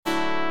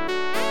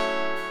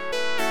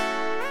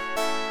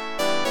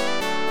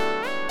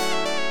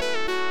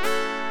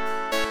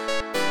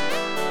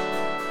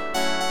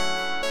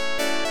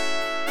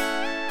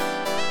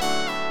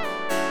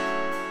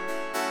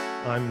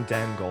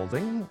Dan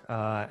Golding,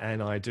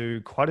 and I do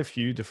quite a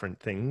few different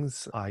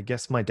things. I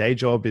guess my day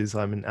job is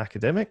I'm an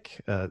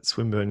academic at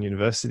Swinburne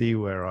University,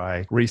 where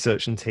I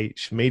research and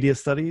teach media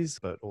studies,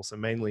 but also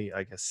mainly,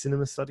 I guess,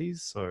 cinema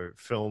studies. So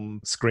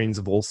film screens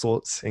of all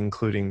sorts,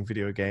 including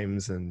video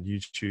games and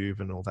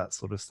YouTube and all that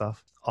sort of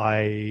stuff.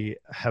 I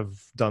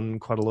have done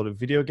quite a lot of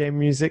video game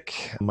music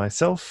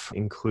myself,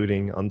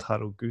 including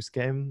Untitled Goose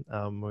game,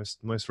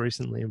 most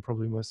recently and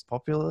probably most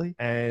popularly.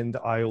 And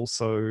I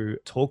also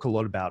talk a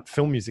lot about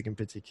film music in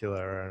particular.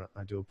 And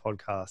I do a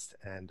podcast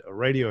and a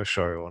radio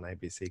show on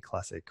ABC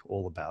Classic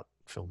all about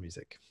film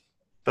music.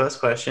 First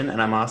question,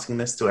 and I'm asking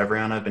this to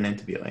everyone I've been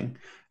interviewing.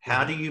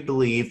 How do you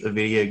believe a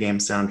video game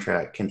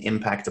soundtrack can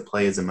impact a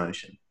player's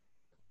emotion?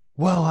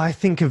 Well, I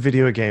think a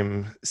video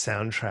game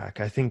soundtrack,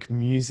 I think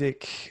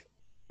music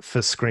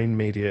for screen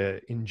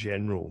media in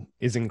general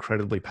is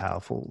incredibly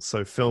powerful.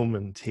 So film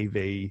and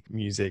TV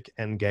music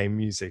and game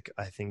music,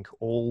 I think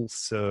all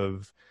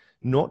serve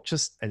not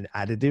just an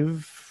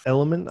additive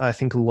element. I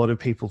think a lot of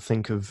people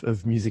think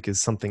of music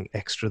as something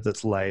extra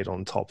that's laid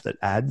on top that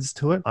adds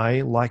to it.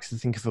 I like to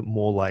think of it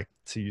more like,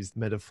 to use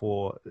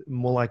metaphor,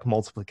 more like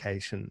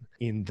multiplication,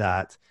 in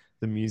that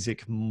the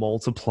music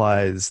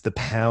multiplies the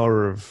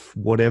power of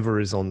whatever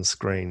is on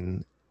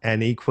screen,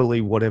 and equally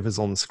whatever's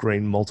on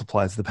screen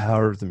multiplies the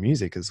power of the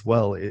music as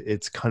well.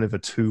 It's kind of a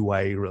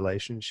two-way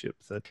relationship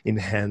that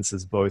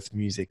enhances both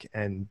music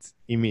and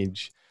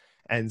image.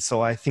 And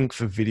so I think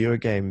for video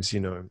games,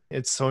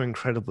 it's so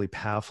incredibly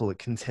powerful. It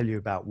can tell you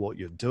about what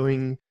you're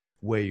doing,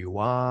 where you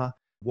are,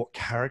 what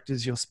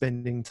characters you're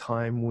spending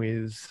time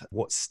with,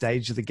 what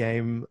stage of the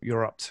game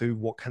you're up to,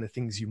 what kind of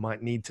things you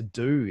might need to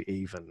do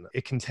even.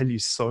 It can tell you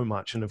so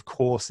much, and of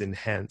course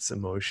enhance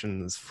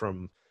emotions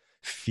from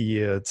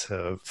fear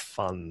to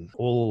fun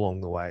all along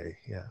the way.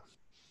 Yeah.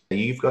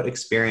 You've got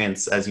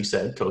experience, as you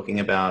said, talking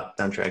about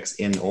soundtracks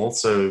in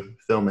also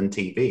film and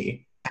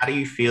TV. How do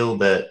you feel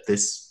that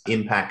this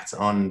impact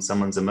on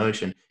someone's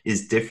emotion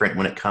is different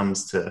when it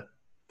comes to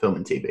film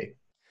and TV?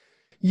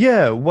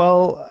 Yeah,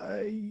 well,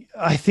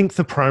 I think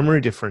the primary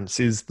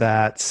difference is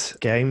that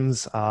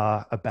games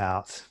are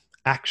about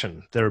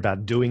action. They're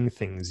about doing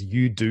things.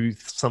 You do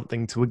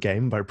something to a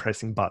game by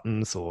pressing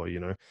buttons or,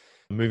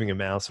 moving a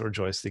mouse or a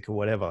joystick or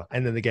whatever,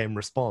 and then the game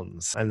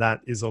responds. And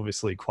that is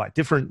obviously quite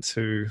different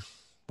to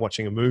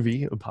watching a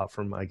movie, apart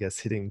from, I guess,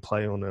 hitting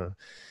play on a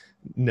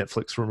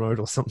Netflix remote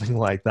or something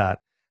like that.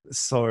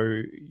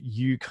 So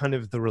you kind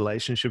of, the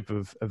relationship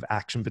of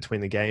action between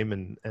the game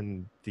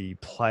and the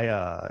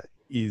player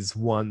is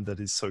one that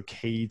is so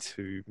key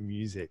to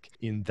music,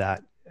 in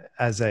that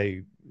as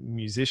a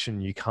musician,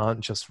 you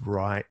can't just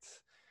write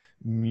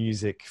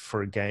music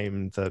for a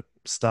game that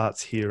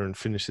starts here and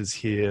finishes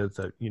here,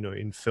 that,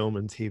 in film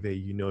and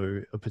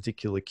TV, a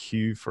particular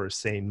cue for a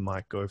scene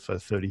might go for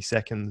 30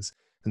 seconds.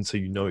 And so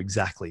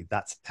exactly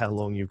that's how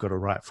long you've got to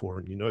write for.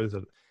 And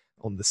that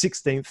on the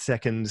 16th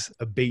second,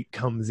 a beat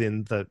comes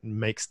in that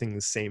makes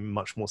things seem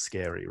much more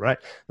scary, right?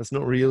 That's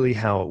not really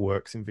how it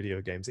works in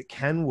video games. It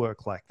can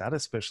work like that,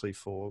 especially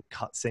for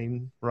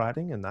cutscene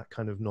writing and that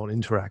kind of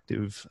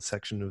non-interactive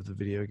section of the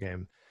video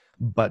game.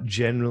 But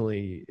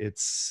generally,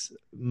 it's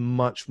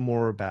much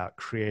more about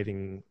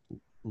creating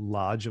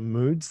larger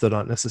moods that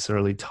aren't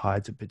necessarily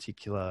tied to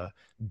particular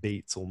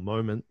beats or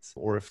moments,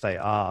 or if they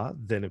are,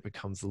 then it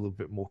becomes a little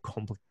bit more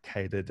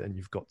complicated, and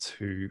you've got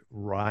to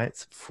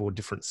write for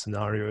different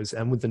scenarios,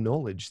 and with the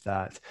knowledge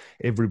that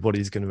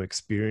everybody's going to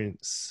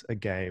experience a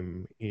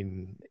game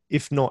in,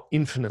 if not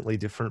infinitely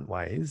different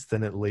ways,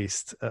 then at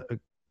least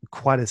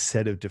quite a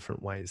set of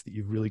different ways that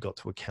you've really got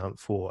to account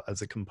for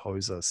as a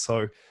composer.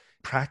 So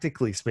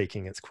practically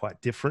speaking, it's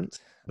quite different,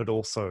 but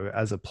also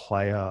as a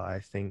player, I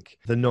think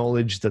the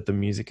knowledge that the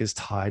music is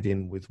tied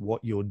in with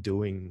what you're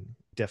doing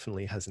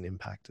definitely has an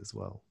impact as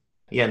well.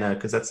 Yeah, no,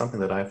 because that's something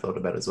that I've thought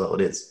about as well.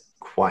 It is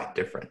quite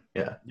different.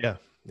 Yeah.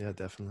 Yeah,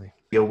 definitely.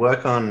 Your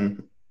work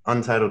on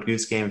Untitled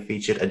Goose Game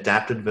featured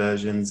adapted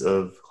versions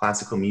of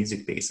classical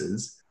music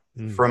pieces.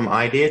 From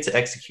idea to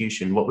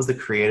execution, what was the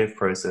creative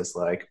process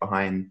like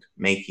behind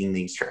making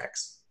these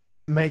tracks?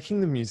 Making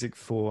the music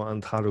for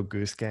Untitled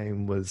Goose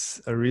Game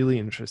was a really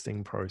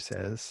interesting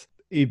process.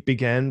 It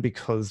began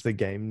because the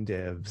game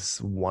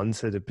devs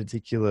wanted a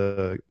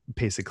particular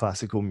piece of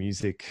classical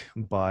music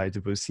by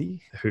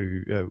Debussy,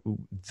 who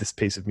this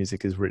piece of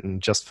music is written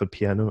just for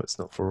piano. It's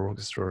not for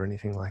orchestra or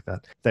anything like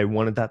that. They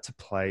wanted that to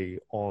play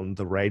on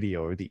the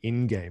radio, the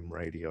in-game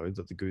radio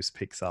that the Goose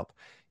picks up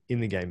in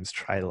the game's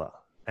trailer.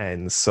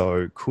 And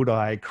so could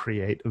I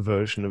create a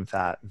version of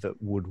that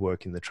that would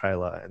work in the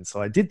trailer? And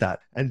so I did that.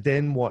 And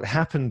then what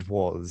happened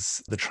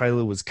was the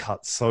trailer was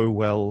cut so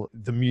well,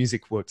 the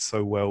music worked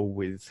so well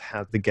with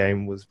how the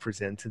game was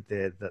presented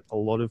there, that a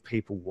lot of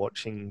people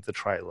watching the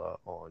trailer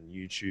on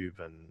YouTube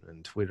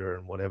and Twitter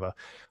and whatever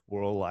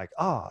were all like,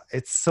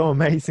 it's so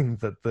amazing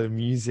that the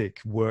music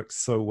works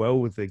so well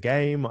with the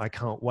game. I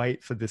can't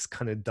wait for this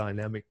kind of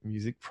dynamic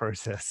music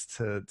process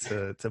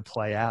to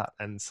play out.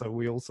 And so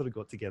we all sort of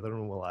got together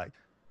and were like,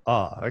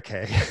 Oh,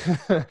 okay.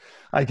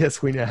 I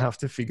guess we now have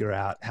to figure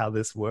out how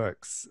this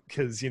works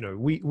because,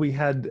 we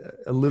had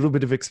a little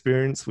bit of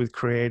experience with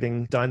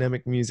creating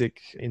dynamic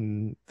music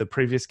in the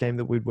previous game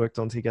that we'd worked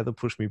on together,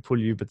 Push Me, Pull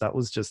You, but that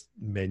was just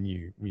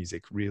menu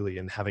music, really,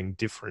 and having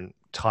different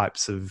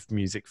types of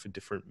music for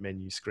different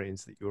menu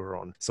screens that you were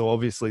on. So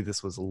obviously,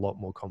 this was a lot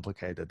more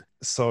complicated.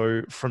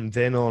 So from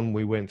then on,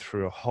 we went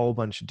through a whole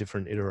bunch of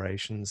different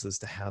iterations as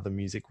to how the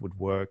music would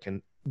work.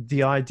 And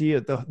the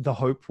idea, the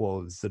hope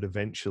was that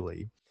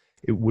eventually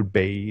it would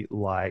be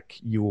like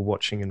you were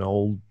watching an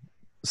old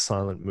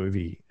silent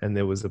movie and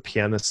there was a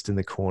pianist in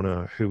the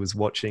corner who was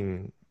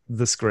watching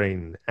the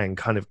screen and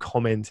kind of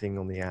commenting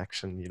on the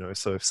action.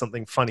 So if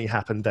something funny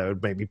happened, they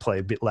would maybe play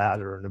a bit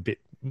louder and a bit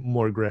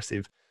more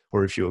aggressive.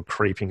 Or if you were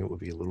creeping, it would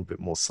be a little bit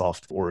more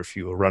soft. Or if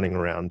you were running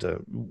around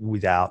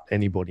without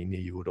anybody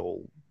near you at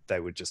all, they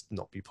would just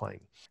not be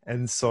playing.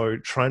 And so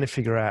trying to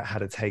figure out how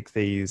to take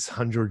these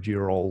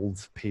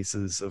 100-year-old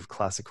pieces of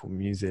classical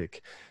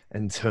music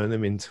and turn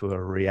them into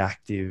a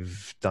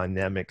reactive,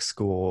 dynamic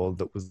score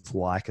that was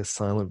like a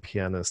silent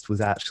pianist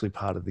was actually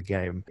part of the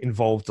game.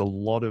 Involved a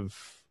lot of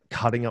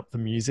cutting up the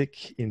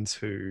music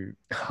into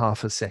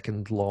half a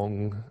second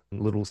long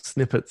little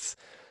snippets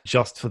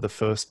just for the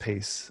first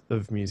piece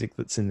of music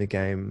that's in the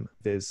game.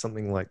 There's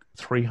something like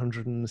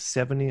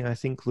 370, I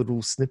think,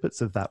 little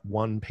snippets of that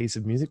one piece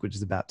of music, which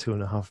is about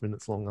 2.5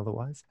 minutes long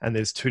otherwise. And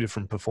there's two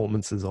different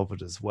performances of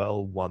it as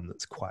well, one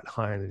that's quite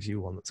high energy,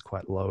 one that's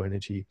quite low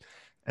energy.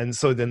 And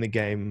so then the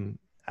game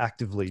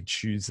actively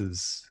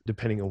chooses,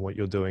 depending on what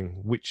you're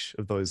doing, which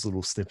of those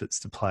little snippets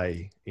to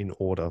play in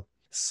order.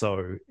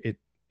 So it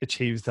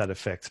achieves that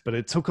effect, but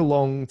it took a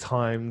long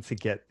time to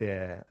get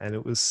there. And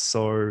it was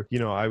so,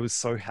 I was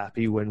so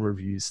happy when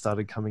reviews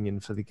started coming in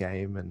for the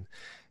game. And,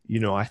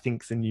 I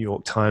think the New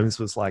York Times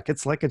was like,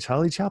 it's like a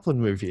Charlie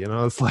Chaplin movie. And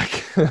I was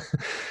like,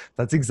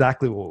 that's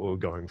exactly what we were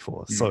going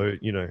for. So,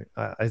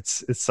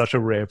 it's such a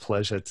rare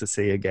pleasure to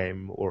see a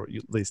game, or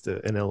at least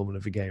an element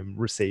of a game,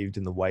 received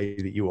in the way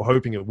that you were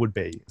hoping it would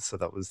be. So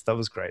that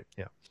was great.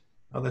 Yeah.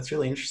 Oh, that's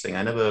really interesting.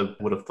 I never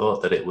would have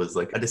thought that it was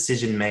like a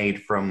decision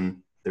made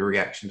from the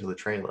reaction to the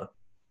trailer.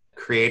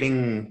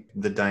 Creating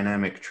the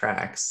dynamic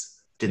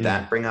tracks, did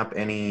that bring up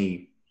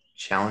any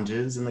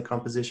challenges in the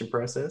composition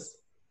process?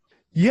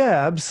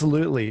 Yeah,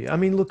 absolutely. I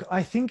mean, look,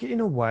 I think in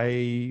a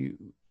way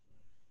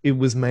it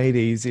was made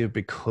easier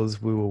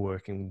because we were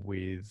working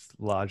with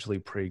largely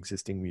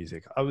pre-existing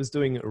music. I was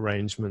doing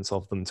arrangements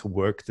of them to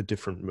work the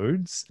different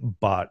moods,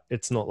 but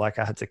it's not like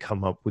I had to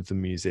come up with the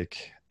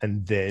music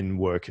and then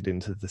work it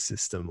into the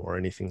system or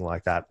anything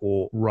like that,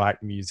 or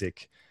write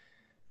music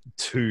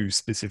to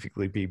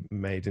specifically be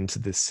made into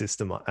this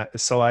system.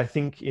 So I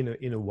think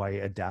in a way,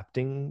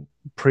 adapting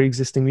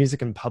pre-existing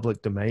music and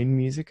public domain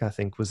music, I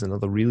think, was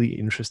another really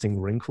interesting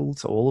wrinkle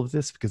to all of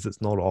this, because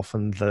it's not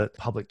often that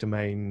public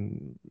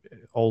domain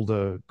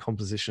older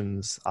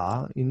compositions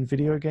are in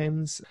video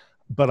games.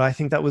 But I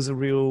think that was a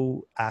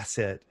real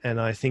asset.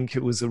 And I think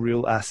it was a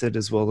real asset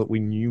as well that we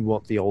knew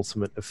what the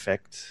ultimate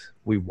effect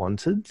we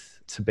wanted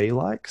to be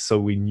like. So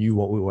we knew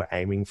what we were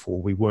aiming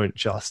for. We weren't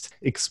just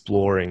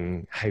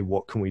exploring, hey,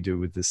 what can we do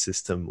with this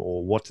system?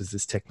 Or what does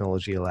this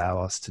technology allow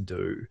us to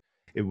do?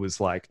 It was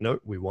like, no,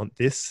 we want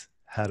this.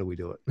 How do we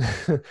do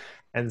it?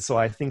 And so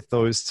I think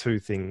those two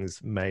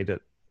things made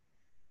it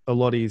a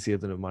lot easier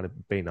than it might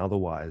have been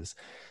otherwise.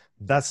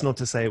 That's not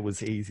to say it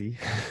was easy.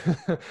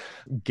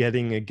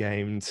 Getting a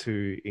game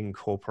to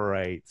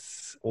incorporate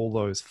all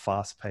those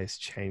fast-paced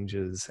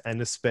changes,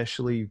 and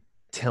especially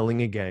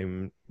telling a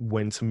game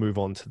when to move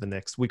on to the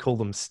next. We call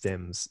them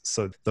stems.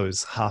 So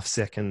those half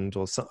second,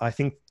 or so, I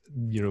think,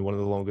 one of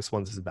the longest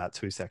ones is about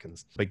 2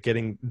 seconds. But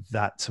getting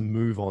that to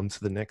move on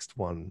to the next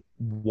one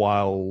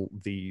while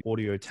the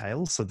audio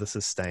tail, so the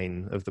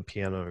sustain of the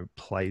piano,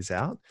 plays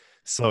out.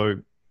 So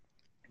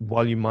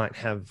while you might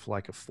have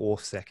like a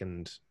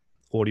 4-second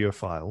audio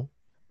file,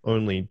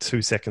 only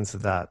 2 seconds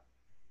of that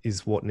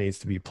is what needs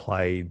to be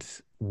played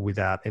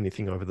without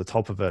anything over the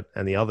top of it.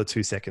 And the other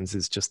 2 seconds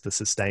is just the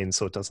sustain,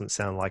 so it doesn't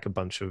sound like a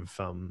bunch of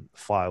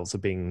files are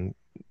being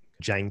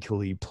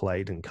jankily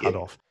played and cut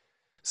off.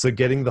 So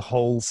getting the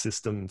whole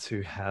system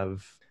to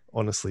have,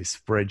 honestly,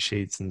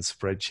 spreadsheets and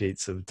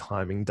spreadsheets of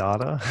timing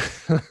data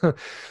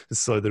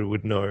so that it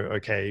would know,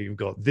 okay, you've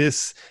got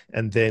this,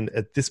 and then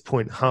at this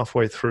point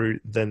halfway through,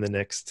 then the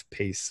next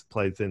piece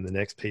plays, then the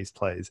next piece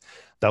plays.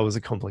 That was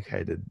a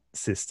complicated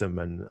system,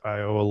 and I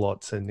owe a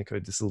lot to Nico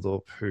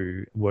Disseldorp,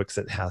 who works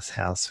at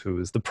House, who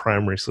was the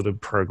primary sort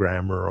of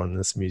programmer on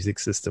this music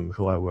system,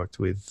 who I worked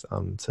with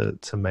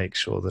to make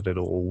sure that it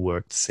all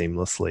worked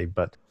seamlessly.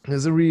 But it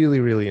was a really,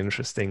 really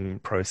interesting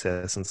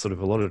process and sort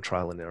of a lot of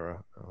trial and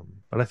error.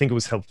 But I think it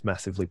was helped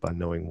massively by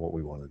knowing what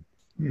we wanted.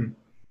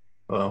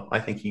 Well, I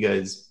think you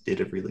guys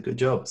did a really good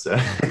job. So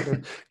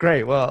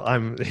great. Well,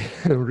 I'm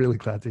really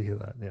glad to hear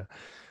that. Yeah.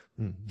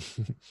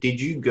 Did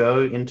you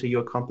go into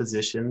your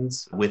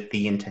compositions with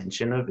the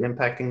intention of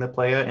impacting the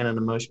player in an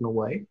emotional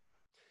way?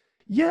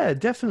 Yeah,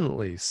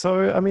 definitely.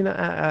 So, I mean,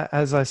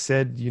 as I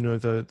said,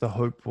 the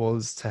hope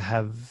was to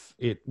have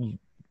it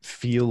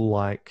feel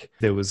like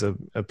there was a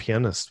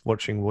pianist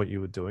watching what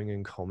you were doing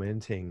and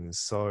commenting.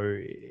 So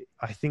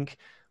I think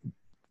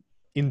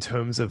in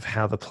terms of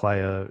how the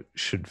player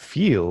should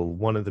feel,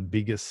 one of the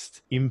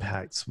biggest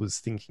impacts was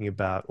thinking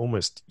about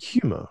almost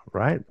humor,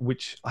 right?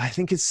 Which I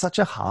think is such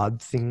a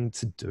hard thing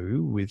to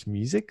do with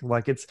music.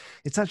 Like it's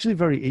actually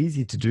very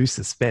easy to do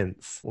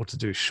suspense or to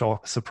do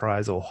shock,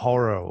 surprise, or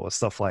horror or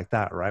stuff like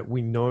that, right?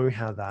 We know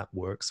how that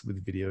works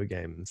with video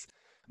games.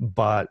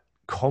 But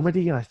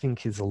comedy, I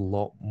think, is a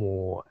lot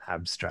more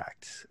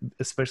abstract,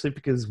 especially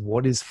because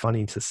what is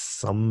funny to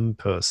some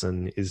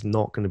person is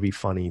not going to be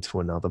funny to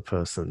another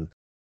person.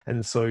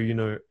 And so,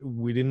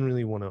 we didn't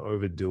really want to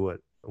overdo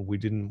it. We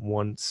didn't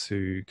want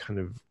to kind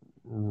of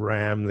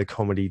ram the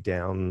comedy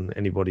down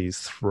anybody's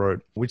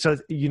throat, which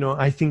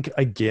I think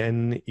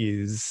again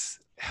is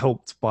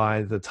helped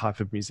by the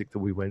type of music that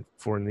we went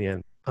for in the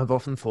end. I've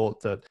often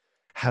thought that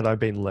had I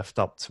been left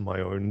up to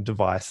my own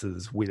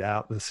devices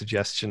without the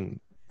suggestion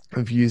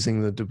of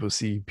using the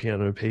Debussy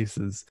piano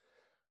pieces,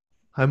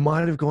 I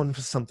might have gone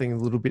for something a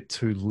little bit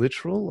too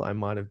literal. I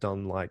might have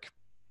done like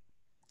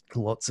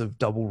lots of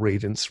double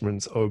reed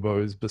instruments,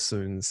 oboes,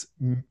 bassoons,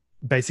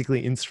 basically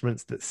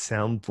instruments that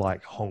sound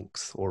like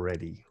honks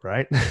already,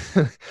 right?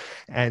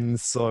 And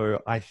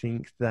so I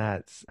think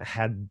that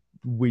had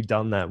we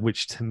done that,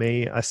 which to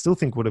me, I still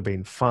think would have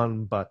been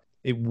fun, but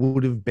it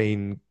would have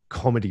been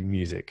comedy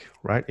music,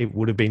 right? It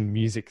would have been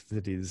music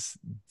that is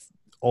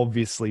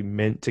obviously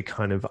meant to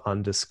kind of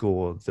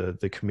underscore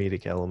the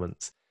comedic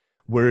elements.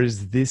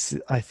 Whereas this,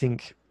 I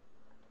think,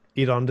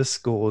 it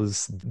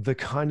underscores the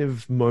kind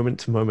of moment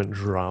to moment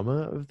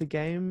drama of the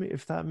game,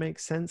 if that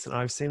makes sense. And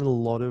I've seen a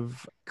lot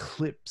of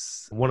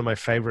clips. One of my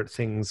favorite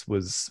things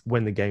was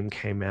when the game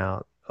came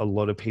out, a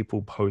lot of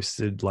people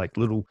posted like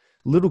little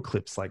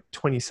clips, like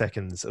 20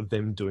 seconds of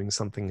them doing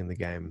something in the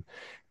game.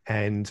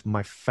 And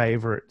my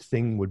favorite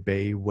thing would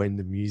be when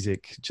the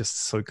music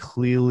just so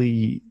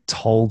clearly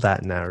told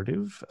that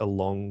narrative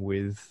along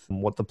with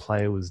what the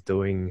player was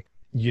doing,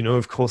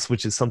 of course,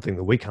 which is something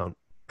that we can't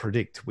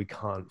predict. We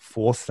can't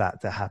force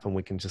that to happen.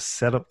 We can just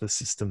set up the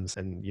systems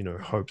and,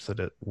 hope that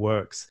it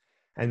works.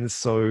 And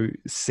so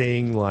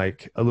seeing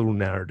like a little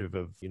narrative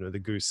of, the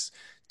goose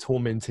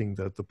tormenting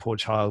the poor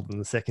child in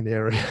the second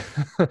area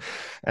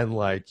and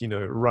like,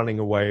 running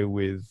away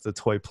with the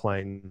toy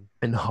plane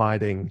and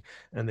hiding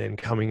and then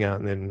coming out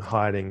and then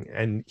hiding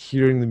and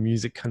hearing the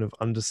music kind of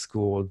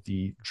underscore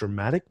the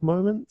dramatic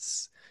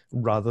moments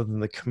rather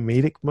than the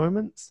comedic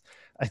moments,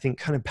 I think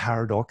kind of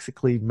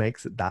paradoxically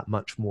makes it that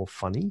much more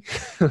funny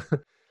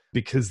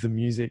because the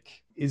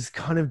music is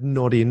kind of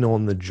not in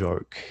on the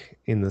joke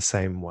in the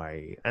same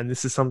way. And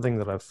this is something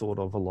that I've thought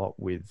of a lot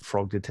with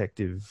Frog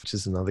Detective, which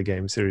is another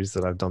game series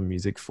that I've done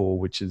music for,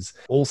 which is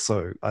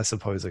also, I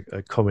suppose,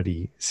 a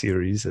comedy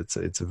series. It's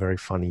a very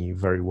funny,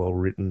 very well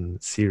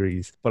written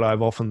series. But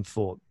I've often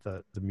thought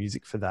that the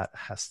music for that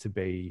has to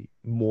be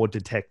more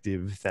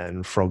detective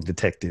than Frog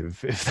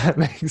Detective, if that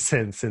makes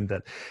sense, in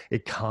that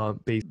it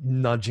can't be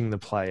nudging the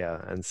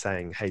player and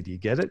saying, hey, do you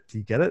get it? Do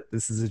you get it?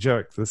 This is a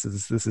joke. This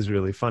is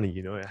really funny.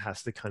 It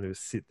has to kind of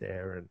sit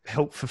there and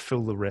help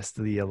fulfill the rest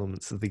of the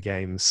elements of the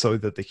game so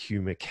that the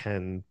humor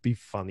can be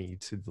funny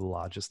to the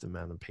largest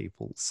amount of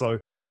people. So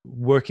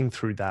working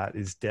through that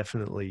is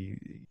definitely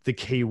the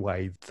key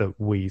way that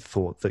we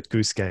thought that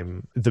Goose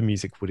Game, the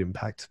music would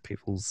impact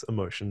people's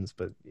emotions,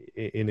 but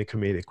in a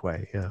comedic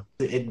way. Yeah.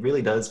 It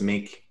really does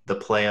make the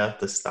player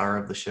the star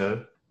of the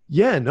show.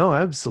 Yeah, no,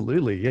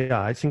 absolutely.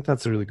 Yeah, I think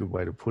that's a really good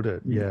way to put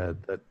it. Mm. Yeah,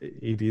 that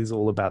it is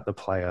all about the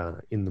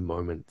player in the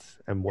moment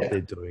and what Yeah.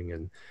 they're doing.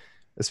 And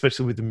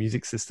especially with the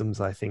music systems,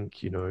 I think,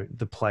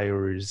 the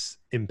player is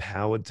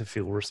empowered to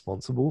feel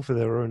responsible for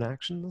their own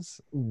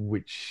actions,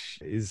 which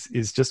is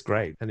just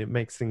great. And it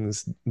makes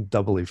things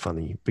doubly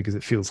funny because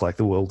it feels like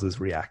the world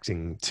is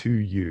reacting to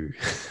you.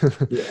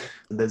 Yeah.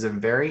 There's a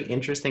very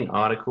interesting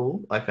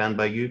article I found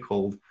by you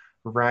called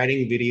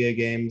Writing Video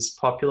Games,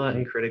 Popular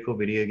and Critical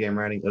Video Game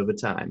Writing Over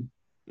Time.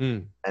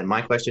 Mm. And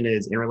my question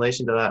is, in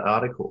relation to that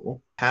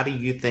article, how do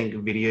you think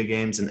video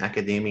games and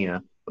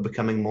academia are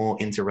becoming more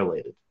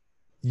interrelated?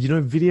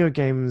 Video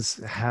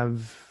games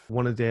have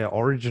one of their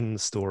origin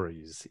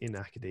stories in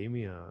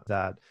academia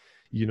that,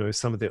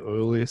 some of the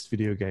earliest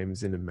video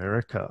games in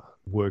America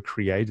were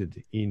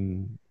created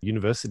in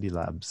university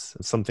labs.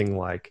 Something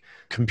like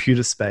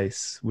Computer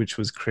Space, which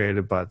was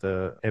created by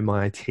the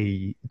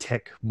MIT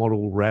Tech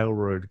Model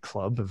Railroad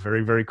Club, a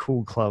very, very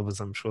cool club,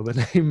 as I'm sure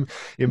the name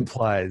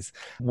implies,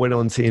 went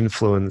on to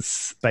influence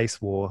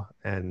Space War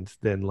and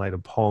then later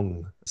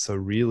Pong. So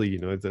really,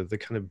 the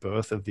kind of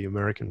birth of the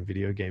American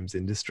video games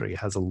industry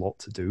has a lot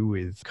to do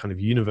with kind of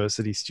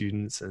university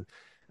students and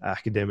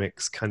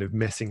academics kind of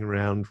messing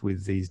around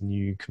with these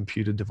new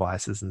computer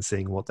devices and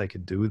seeing what they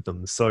could do with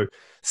them. So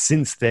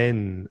since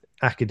then,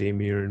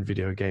 academia and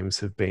video games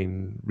have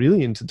been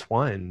really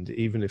intertwined,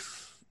 even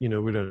if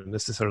we don't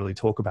necessarily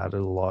talk about it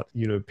a lot.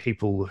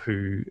 People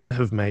who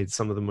have made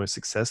some of the most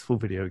successful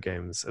video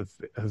games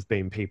have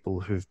been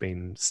people who've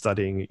been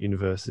studying at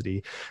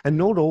university, and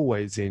not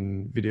always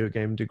in video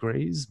game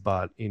degrees,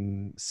 but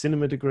in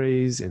cinema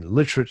degrees, in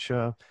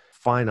literature,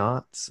 fine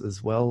arts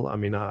as well. I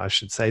mean, I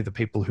should say the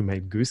people who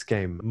made Goose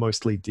Game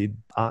mostly did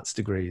arts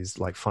degrees,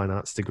 like fine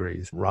arts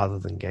degrees, rather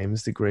than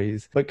games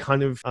degrees, but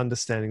kind of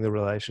understanding the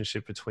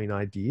relationship between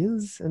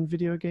ideas and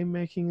video game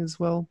making as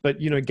well. But,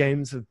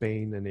 games have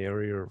been an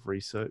area of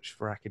research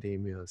for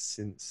academia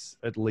since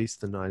at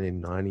least the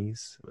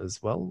 1990s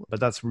as well.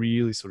 But that's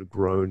really sort of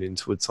grown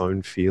into its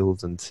own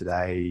field. And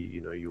today,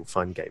 you'll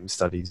find game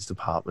studies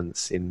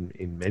departments in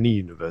many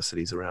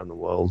universities around the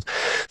world.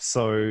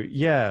 So,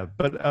 yeah,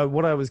 but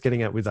what I was getting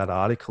at with that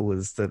article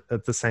is that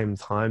at the same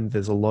time,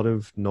 there's a lot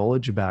of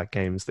knowledge about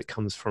games that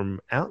comes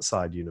from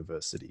outside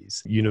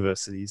universities.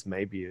 Universities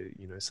may be,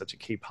 such a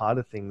key part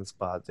of things,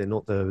 but they're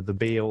not the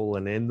be all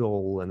and end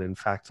all. And in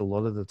fact, a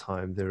lot of the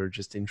time, there are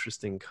just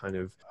interesting kind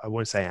of, I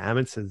won't say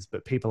amateurs,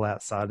 but people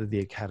outside of the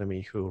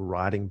academy who are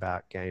writing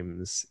about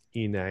games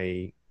in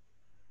a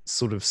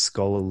sort of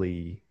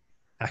scholarly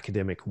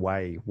academic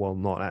way while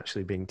not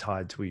actually being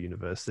tied to a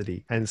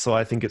university. And so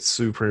I think it's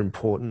super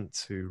important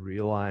to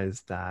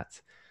realize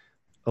that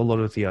a lot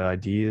of the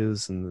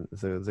ideas and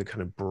the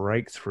kind of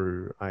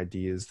breakthrough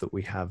ideas that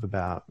we have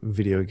about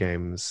video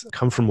games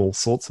come from all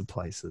sorts of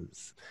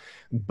places.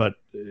 But,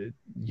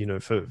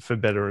 for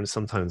better and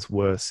sometimes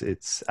worse,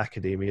 it's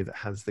academia that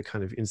has the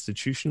kind of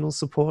institutional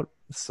support.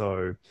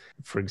 So,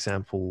 for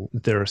example,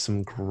 there are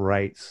some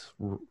great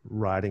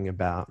writing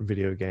about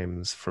video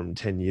games from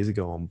 10 years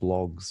ago on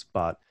blogs,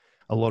 but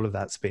a lot of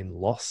that's been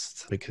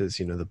lost because,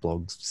 the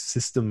blog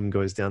system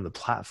goes down, the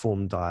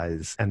platform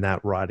dies, and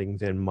that writing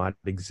then might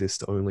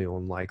exist only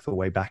on like the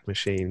Wayback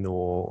Machine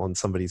or on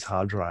somebody's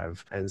hard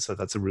drive. And so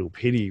that's a real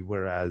pity.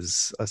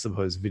 Whereas I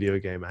suppose video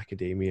game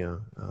academia,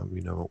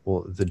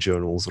 or the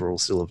journals are all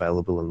still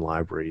available in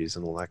libraries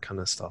and all that kind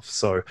of stuff.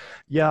 So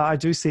yeah, I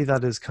do see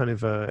that as kind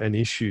of an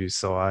issue.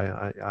 So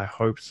I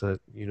hope that,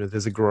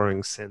 there's a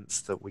growing sense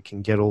that we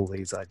can get all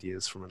these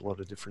ideas from a lot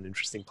of different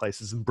interesting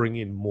places and bring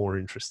in more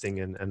interesting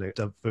and a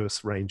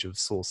diverse range of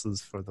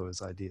sources for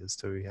those ideas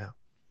too. Yeah.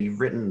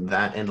 You've written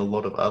that and a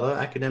lot of other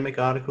academic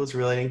articles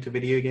relating to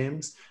video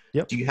games.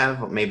 Yep. Do you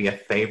have maybe a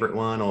favorite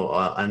one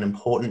or an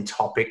important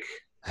topic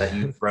that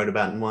you wrote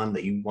about in one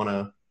that you want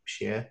to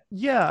share?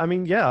 Yeah, I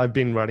mean, yeah, I've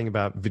been writing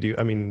about video.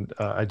 I mean,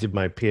 I did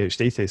my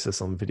PhD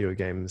thesis on video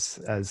games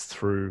as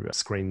through a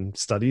screen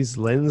studies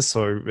lens.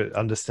 So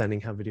understanding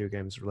how video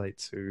games relate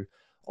to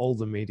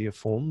older media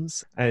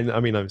forms. And I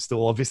mean, I'm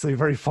still obviously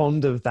very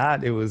fond of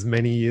that. It was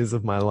many years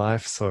of my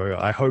life. So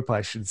I hope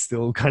I should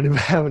still kind of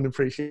have an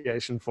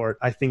appreciation for it.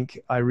 I think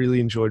I really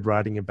enjoyed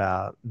writing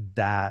about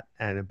that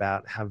and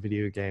about how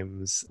video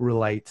games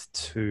relate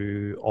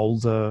to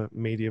older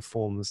media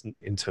forms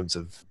in terms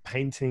of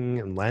painting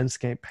and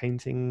landscape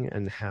painting,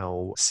 and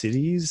how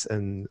cities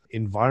and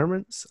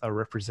environments are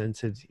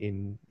represented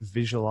in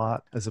visual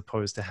art as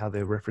opposed to how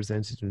they're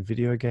represented in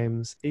video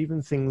games.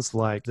 Even things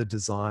like the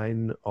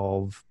design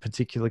of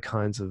particular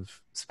kinds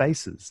of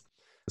spaces.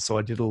 So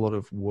I did a lot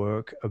of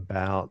work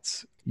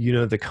about,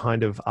 the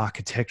kind of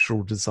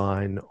architectural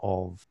design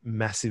of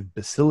massive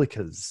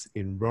basilicas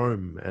in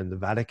Rome and the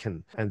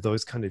Vatican, and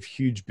those kind of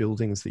huge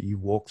buildings that you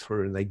walk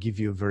through and they give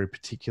you a very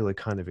particular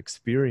kind of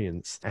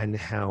experience, and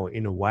how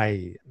in a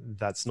way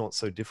that's not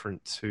so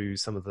different to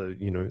some of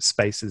the,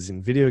 spaces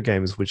in video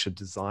games, which are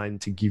designed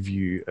to give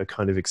you a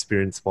kind of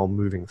experience while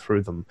moving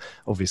through them,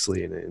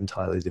 obviously in an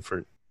entirely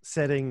different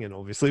setting and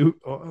obviously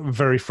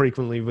very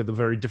frequently with a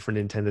very different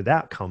intended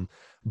outcome.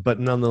 But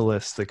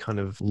nonetheless, the kind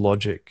of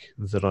logic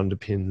that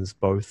underpins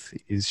both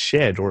is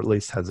shared, or at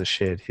least has a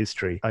shared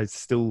history. I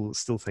still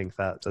think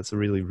that that's a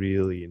really,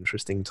 really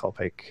interesting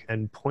topic,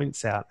 and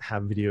points out how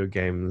video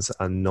games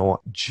are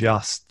not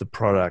just the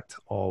product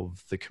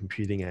of the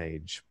computing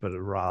age, but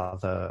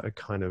rather a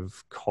kind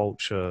of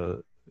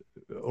culture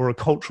or a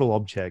cultural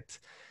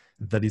object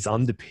that is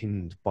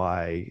underpinned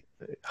by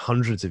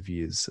hundreds of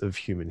years of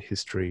human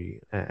history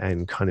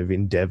and kind of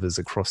endeavors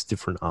across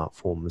different art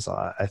forms.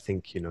 I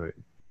think,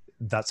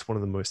 that's one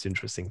of the most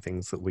interesting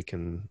things that we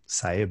can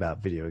say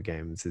about video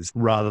games, is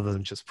rather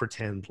than just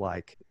pretend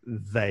like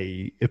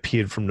they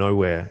appeared from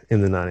nowhere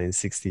in the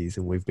 1960s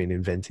and we've been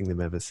inventing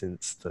them ever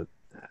since, that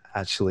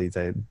actually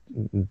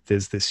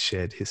there's this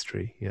shared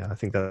history. Yeah, I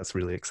think that's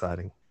really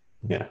exciting.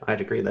 Yeah, I'd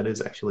agree. That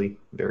is actually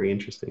very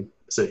interesting.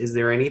 So, is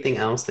there anything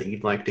else that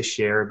you'd like to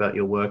share about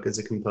your work as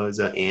a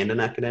composer and an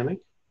academic?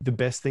 The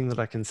best thing that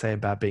I can say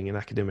about being an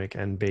academic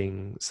and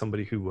being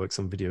somebody who works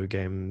on video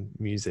game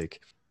music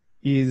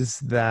is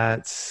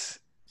that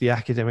the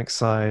academic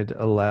side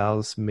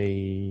allows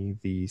me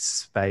the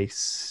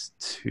space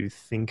to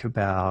think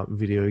about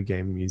video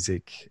game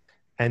music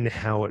and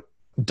how it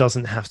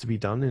doesn't have to be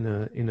done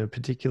in a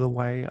particular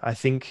way. I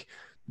think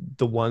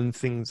the one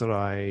thing that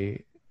I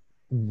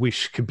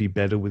wish could be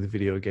better with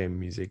video game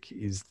music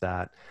is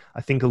that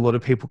I think a lot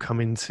of people come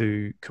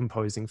into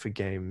composing for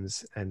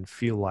games and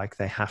feel like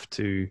they have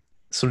to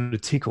sort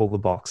of tick all the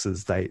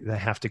boxes. They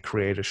have to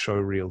create a show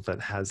reel that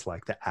has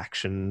like the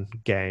action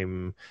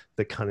game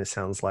that kind of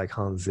sounds like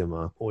Hans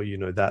Zimmer, or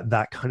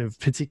that kind of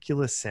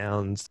particular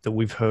sound that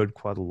we've heard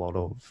quite a lot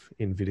of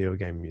in video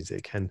game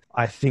music. And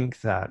I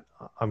think that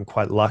I'm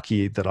quite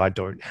lucky that I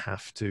don't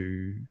have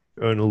to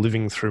earn a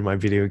living through my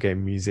video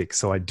game music,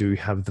 so I do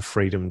have the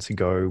freedom to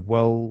go,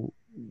 well,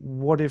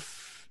 what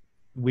if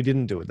we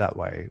didn't do it that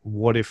way?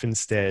 What if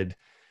instead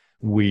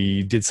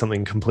we did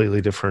something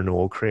completely different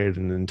or created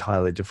an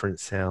entirely different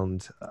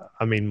sound?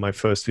 I mean, my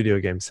first video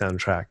game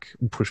soundtrack,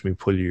 Push Me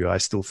Pull You, I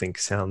still think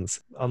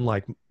sounds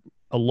unlike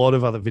a lot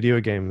of other video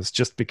games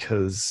just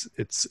because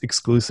it's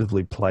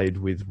exclusively played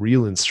with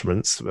real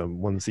instruments,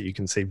 ones that you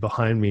can see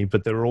behind me,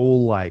 but they're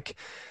all like,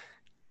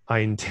 I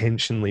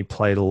intentionally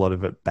played a lot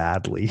of it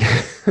badly,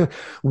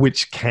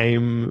 which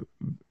came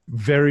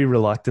very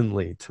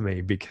reluctantly to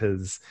me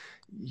because,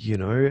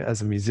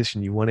 as a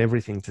musician, you want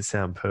everything to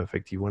sound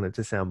perfect. You want it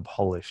to sound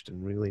polished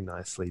and really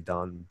nicely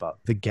done. But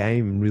the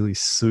game really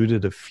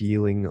suited a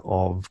feeling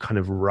of kind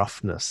of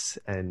roughness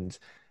and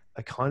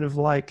a kind of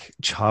like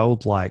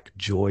childlike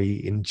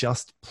joy in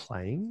just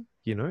playing.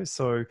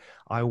 So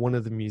I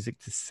wanted the music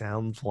to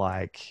sound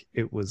like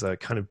it was a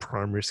kind of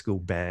primary school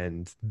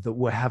band that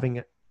were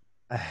having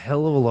a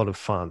hell of a lot of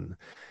fun,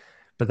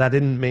 but that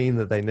didn't mean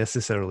that they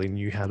necessarily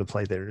knew how to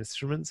play their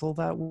instruments all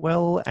that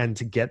well. And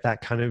to get that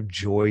kind of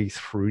joy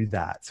through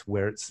that,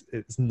 where it's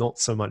not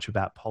so much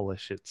about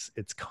polish,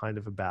 it's kind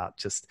of about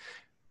just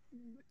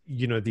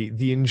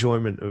the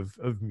enjoyment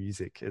of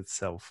music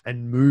itself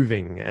and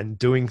moving and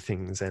doing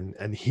things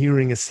and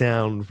hearing a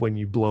sound when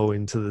you blow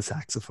into the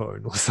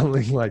saxophone or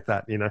something like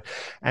that.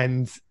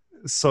 And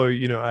so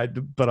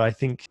but I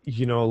think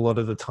a lot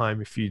of the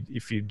time if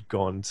you'd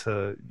gone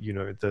to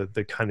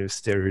the kind of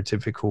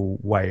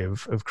stereotypical way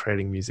of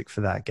creating music for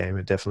that game,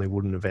 it definitely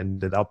wouldn't have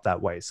ended up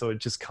that way. So it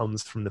just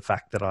comes from the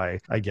fact that I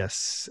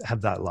guess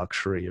have that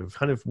luxury of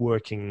kind of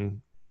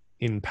working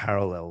in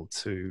parallel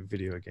to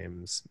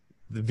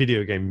the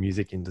video game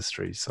music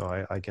industry.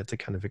 So I get to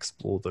kind of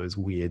explore those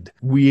weird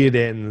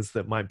ends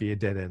that might be a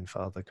dead end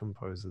for other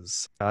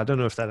composers. I don't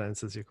know if that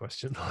answers your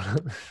question or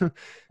not.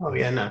 Oh,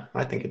 yeah, no,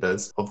 I think it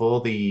does. Of all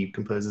the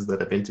composers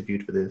that I've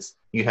interviewed for this,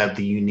 you have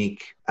the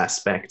unique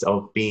aspect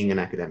of being an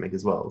academic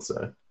as well.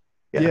 So,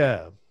 yeah.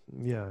 Yeah,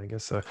 yeah, I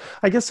guess so.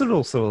 I guess it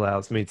also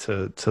allows me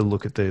to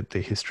look at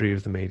the history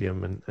of the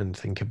medium and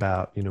think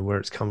about, where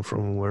it's come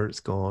from and where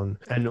it's gone,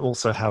 and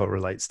also how it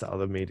relates to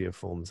other media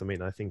forms. I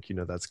mean, I think,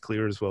 that's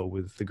clear as well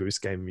with the Goose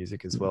Game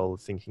music as well,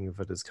 thinking of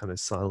it as kind of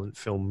silent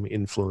film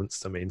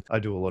influenced. I mean, I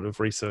do a lot of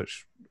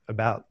research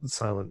about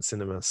silent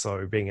cinema,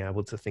 so being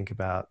able to think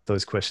about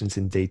those questions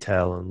in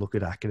detail and look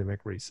at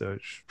academic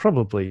research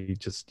probably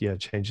just, yeah,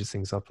 changes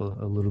things up a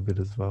little bit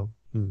as well.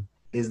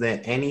 Is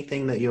there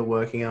anything that you're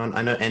working on?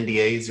 I know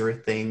NDAs are a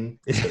thing,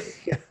 so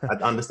Yeah.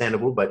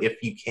 understandable, but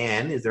if you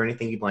can, is there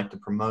anything you'd like to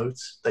promote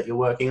that you're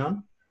working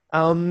on?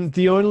 I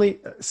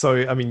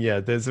mean, yeah,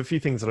 there's a few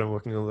things that I'm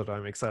working on that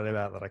I'm excited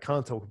about that I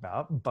can't talk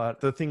about, but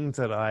the things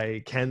that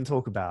I can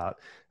talk about,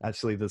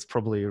 actually, there's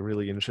probably a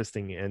really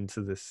interesting end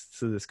to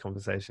this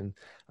conversation.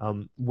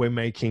 We're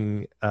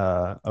making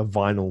a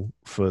vinyl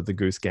for the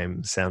Goose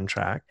Game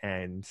soundtrack,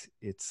 and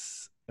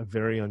it's a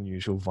very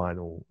unusual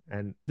vinyl.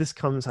 And this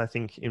comes, I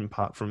think, in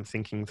part from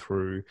thinking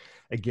through,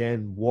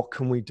 again, what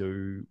can we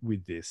do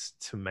with this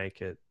to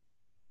make it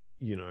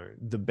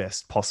the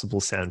best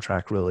possible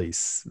soundtrack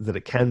release that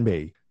it can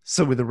be.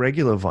 So with a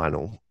regular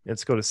vinyl,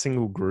 it's got a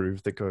single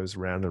groove that goes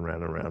round and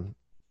round and round.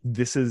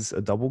 This is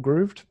a double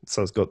grooved,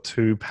 so it's got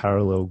two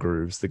parallel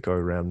grooves that go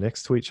around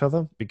next to each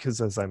other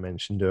because, as I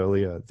mentioned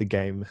earlier, the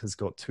game has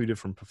got two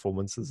different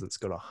performances. It's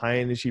got a high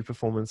energy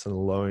performance and a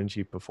low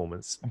energy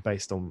performance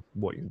based on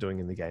what you're doing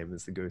in the game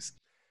as the Goose.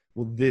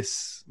 Well,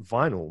 this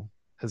vinyl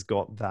has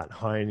got that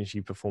high energy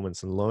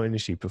performance and low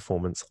energy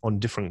performance on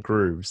different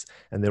grooves,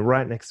 and they're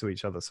right next to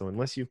each other. So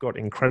unless you've got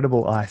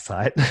incredible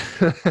eyesight,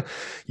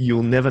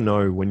 you'll never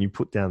know when you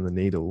put down the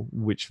needle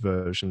which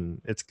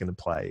version it's going to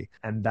play.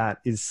 And that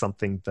is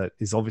something that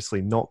is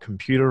obviously not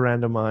computer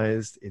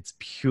randomized. It's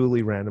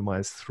purely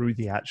randomized through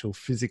the actual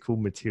physical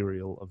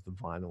material of the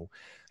vinyl.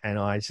 And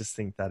I just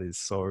think that is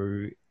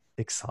so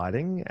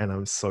exciting. And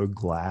I'm so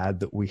glad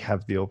that we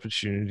have the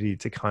opportunity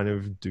to kind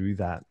of do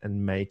that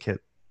and make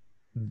it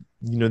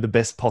the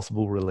best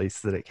possible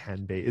release that it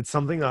can be. It's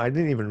something that I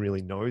didn't even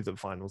really know that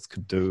vinyls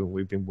could do.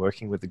 We've been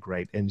working with a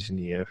great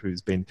engineer who's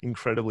been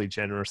incredibly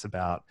generous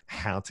about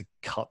how to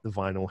cut the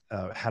vinyl,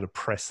 how to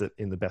press it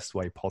in the best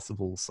way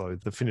possible, so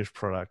the finished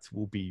product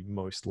will be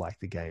most like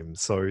the game.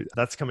 So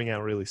that's coming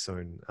out really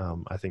soon.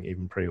 I think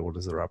even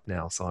pre-orders are up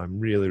now, so I'm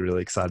really,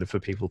 really excited for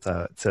people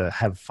to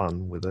have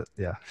fun with it.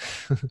 Yeah.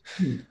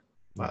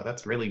 Wow,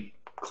 that's really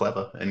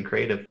clever and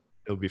creative.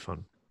 It'll be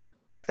fun.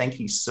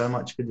 Thank you so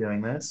much for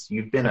doing this.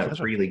 You've been My a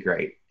pleasure. really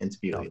great Oh,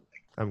 interview.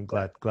 I'm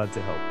glad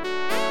to help.